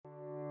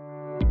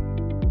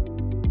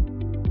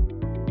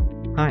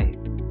Hi,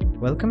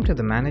 welcome to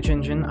the Manage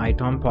Engine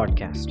ITOM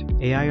podcast,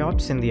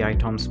 AIOps in the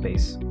ITOM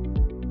space.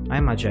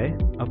 I'm Ajay,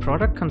 a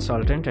product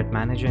consultant at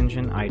Manage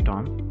Engine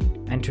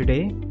ITOM, and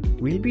today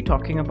we'll be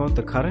talking about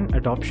the current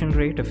adoption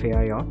rate of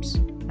AIOps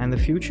and the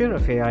future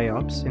of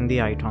AIOps in the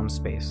ITOM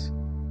space.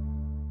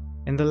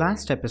 In the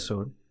last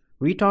episode,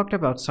 we talked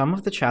about some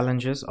of the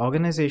challenges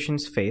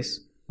organizations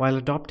face while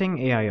adopting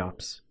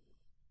AIOps.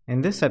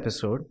 In this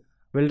episode,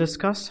 we'll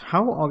discuss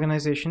how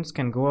organizations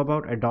can go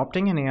about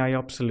adopting an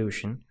AIOps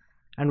solution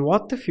and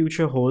what the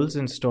future holds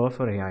in store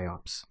for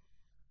AIOps.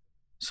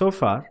 So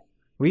far,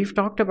 we've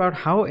talked about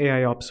how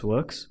AIOps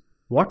works,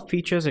 what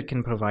features it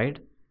can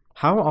provide,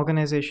 how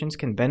organizations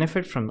can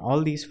benefit from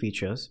all these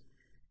features,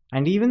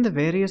 and even the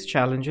various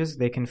challenges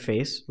they can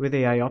face with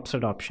AIOps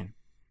adoption.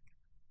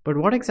 But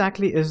what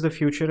exactly is the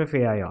future of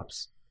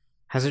AIOps?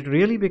 Has it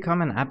really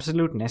become an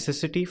absolute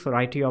necessity for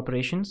IT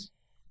operations?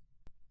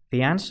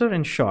 The answer,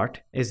 in short,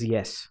 is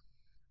yes.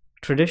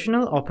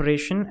 Traditional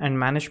operation and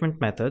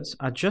management methods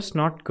are just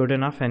not good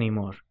enough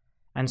anymore,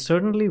 and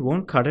certainly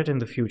won't cut it in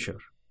the future.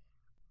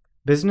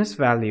 Business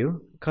value,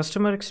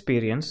 customer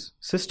experience,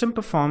 system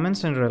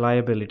performance, and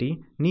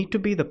reliability need to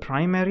be the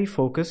primary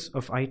focus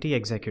of IT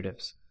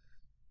executives.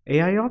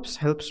 AIOps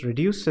helps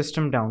reduce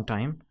system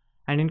downtime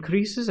and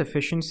increases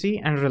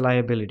efficiency and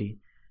reliability,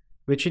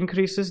 which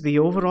increases the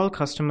overall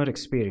customer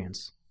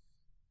experience.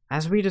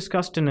 As we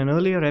discussed in an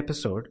earlier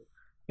episode,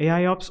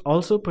 AIOps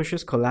also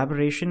pushes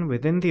collaboration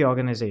within the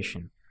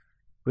organization,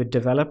 with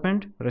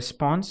development,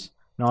 response,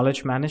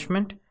 knowledge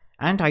management,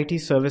 and IT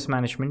service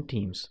management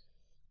teams.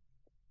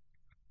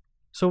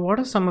 So what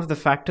are some of the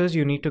factors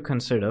you need to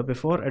consider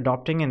before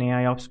adopting an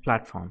AIOps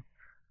platform?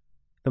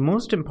 The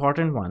most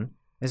important one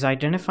is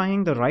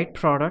identifying the right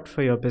product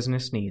for your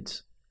business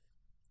needs.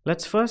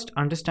 Let's first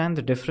understand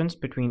the difference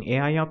between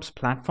AIOps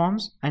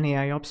platforms and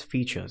AIOps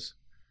features.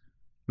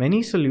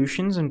 Many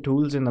solutions and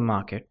tools in the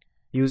market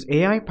use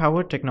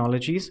AI-powered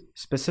technologies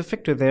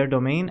specific to their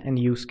domain and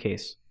use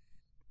case.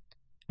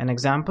 An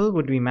example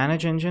would be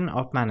Manage Engine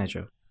Op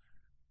Manager,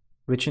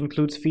 which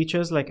includes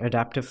features like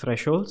adaptive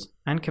thresholds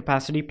and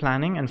capacity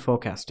planning and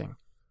forecasting.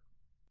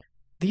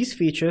 These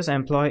features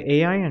employ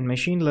AI and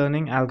machine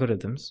learning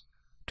algorithms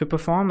to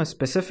perform a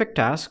specific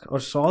task or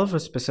solve a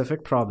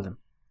specific problem.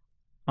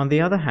 On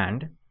the other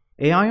hand,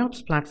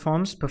 AIOps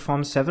platforms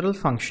perform several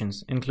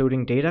functions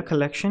including data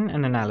collection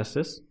and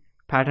analysis,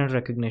 pattern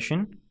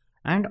recognition,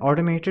 and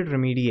automated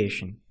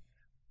remediation.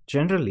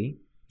 Generally,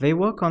 they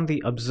work on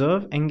the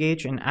observe,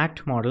 engage, and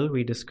act model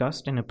we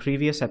discussed in a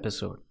previous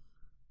episode.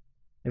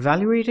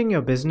 Evaluating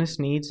your business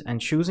needs and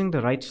choosing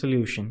the right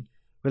solution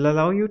will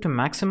allow you to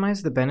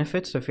maximize the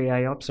benefits of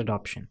AIOps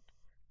adoption.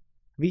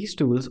 These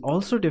tools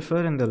also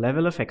differ in the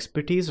level of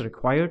expertise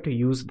required to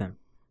use them,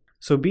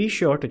 so be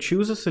sure to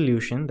choose a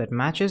solution that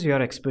matches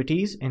your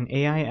expertise in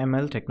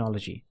AI/ML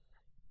technology.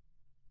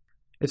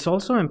 It's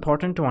also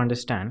important to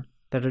understand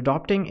that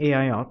adopting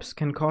AIOps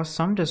can cause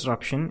some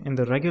disruption in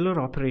the regular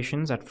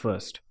operations at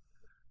first.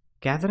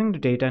 Gathering the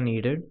data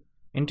needed,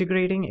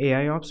 integrating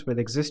AIOps with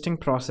existing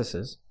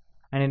processes,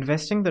 and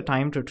investing the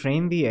time to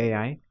train the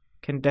AI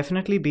can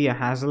definitely be a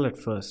hassle at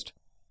first.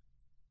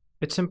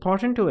 It's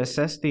important to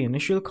assess the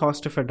initial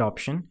cost of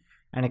adoption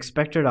and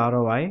expected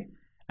ROI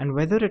and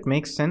whether it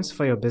makes sense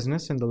for your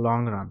business in the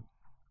long run.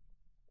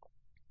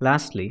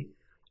 Lastly,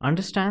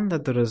 understand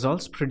that the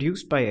results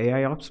produced by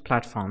AIOps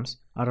platforms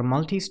are a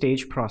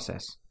multi-stage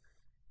process.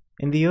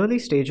 In the early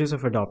stages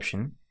of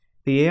adoption,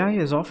 the AI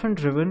is often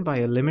driven by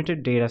a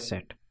limited data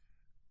set.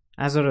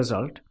 As a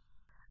result,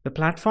 the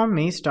platform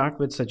may start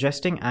with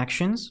suggesting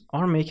actions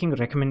or making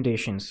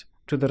recommendations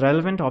to the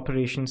relevant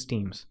operations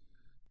teams.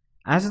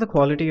 As the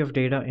quality of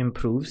data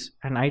improves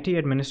and IT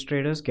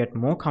administrators get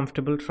more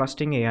comfortable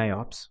trusting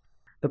AIOps,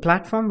 the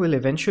platform will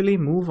eventually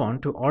move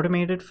on to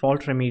automated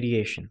fault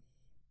remediation.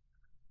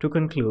 To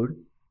conclude,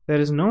 there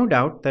is no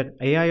doubt that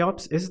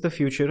AIOps is the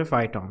future of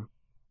ITOM.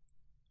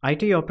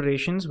 IT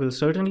operations will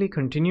certainly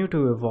continue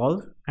to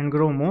evolve and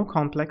grow more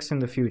complex in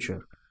the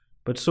future,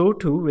 but so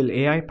too will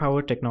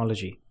AI-powered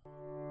technology.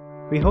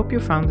 We hope you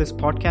found this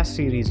podcast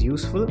series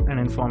useful and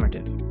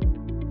informative.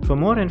 For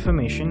more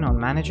information on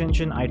Manage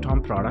Engine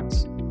ITOM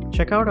products,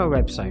 check out our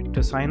website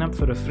to sign up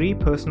for a free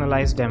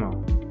personalized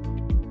demo.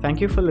 Thank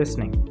you for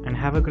listening and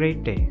have a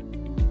great day.